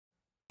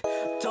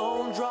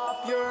Don't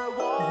drop your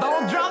wall.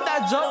 Don't drop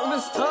that joke,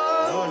 Miss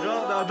Tug. Don't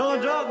drop that.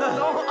 Don't drop that.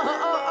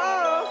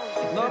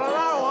 No,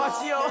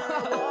 watch yo.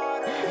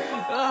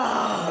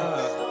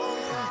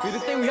 We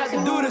didn't think we had to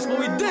do this, but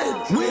we did.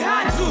 We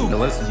had to. The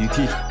lessons you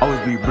teach always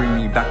be bringing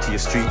me back to your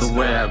streets. The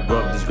way I grew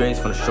up, these grades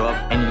finna show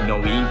up, and you know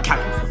we ain't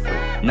capping for free.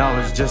 Now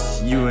it's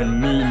just you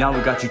and me. Now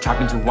we got you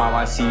trapping to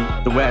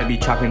YYC. The way I be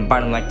trapping,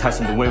 biting like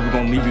Tyson. The way we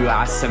gon' leave you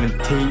at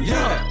 17.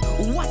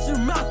 Yeah. Watch your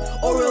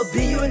mouth, or it'll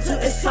beat you into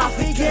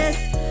esophagus.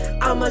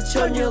 I'ma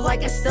churn you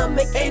like a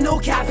stomach, ain't no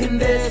cap in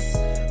this.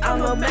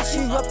 I'ma mash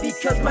you up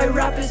because my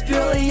rap is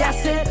purely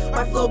acid.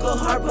 My flow go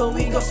hard, but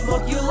we gon'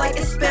 smoke you like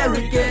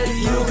asparagus.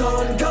 You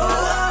gon' go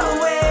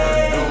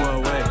away,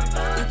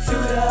 to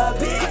the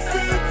big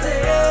city.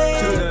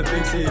 To the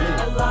big city. A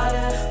lot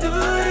of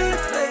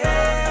students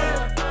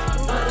there,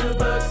 but the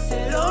books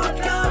they don't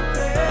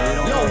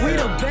compare. Yo, we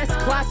the best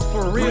class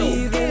for real.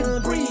 Breathe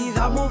in, breathe,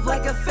 I move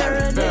like a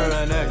pharynx.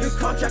 Your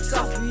contract's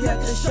off, we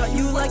have to shut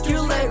you like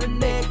your larynx.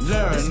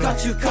 This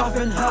got you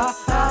coughing, ha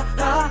ha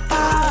ha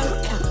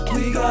ha.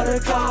 We got a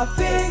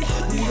coughing,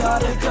 we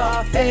got a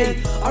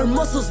coughing. Our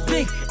muscles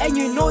big, and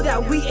you know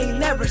that we ain't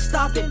never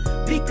stopping.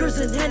 Beakers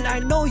in hand, I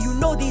know you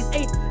know these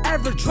ain't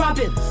ever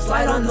dropping.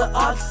 Slide on the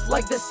ox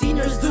like the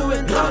seniors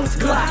doing lungs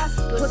glass.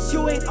 Plus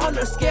you ain't on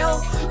our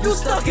scale, you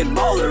stuck in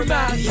molar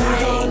math. You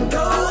gon'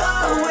 go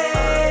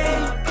away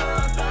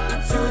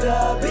to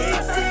the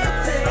big city.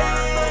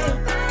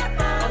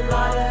 A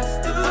lot of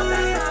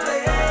students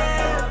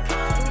there,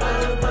 but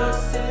the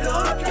books they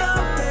don't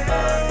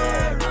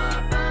compare.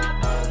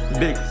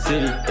 Big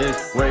city is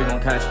where you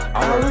gon' catch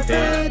our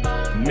fate.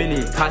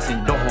 Mini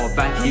Tyson, don't hold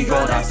back, he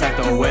go dissect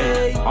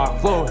away. Our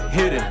flow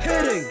hitting,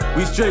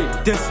 we straight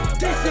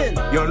dissing.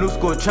 Your new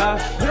school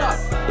trash,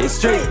 it's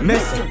straight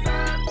missing.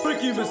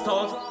 Freak you, Miss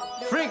Toss.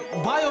 Freak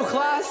bio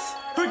class.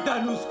 Freak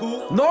that new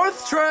school.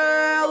 North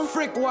Trail.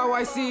 Freak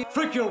YYC.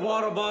 Freak your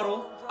water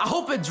bottle. I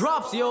hope it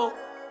drops, yo.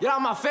 Get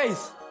out my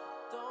face.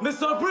 Miss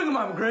Toss, bring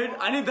my grade.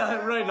 I need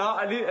that right now.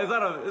 Is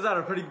that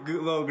a pretty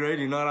good low grade?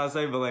 You know what I'm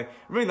saying? But like,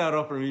 bring that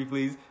up for me,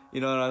 please.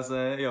 You know what I'm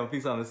saying? Yo,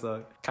 peace out, Miss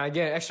Toss. Can I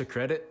get an extra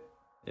credit?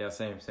 Yeah,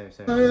 same.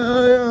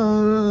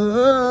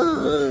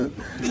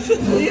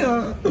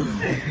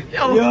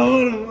 Yo,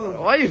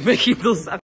 why are you making those